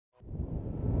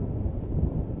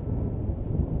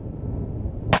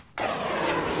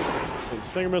The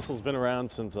Stinger missile's been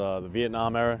around since the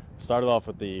Vietnam era. It started off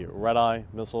with the red-eye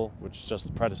missile, which is just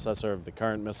the predecessor of the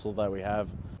current missile that we have.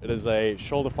 It is a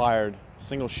shoulder-fired,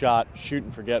 single-shot,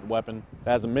 shoot-and-forget weapon. It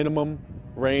has a minimum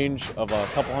range of a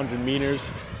couple hundred meters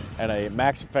and a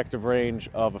max effective range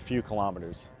of a few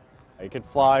kilometers. It can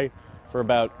fly for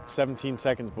about 17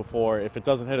 seconds before, if it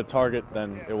doesn't hit a target,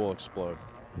 then it will explode.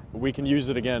 We can use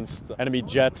it against enemy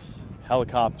jets,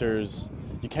 helicopters.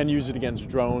 You can use it against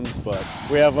drones, but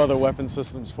we have other weapon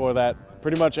systems for that.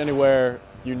 Pretty much anywhere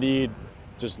you need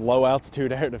just low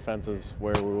altitude air defenses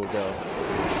where we will go.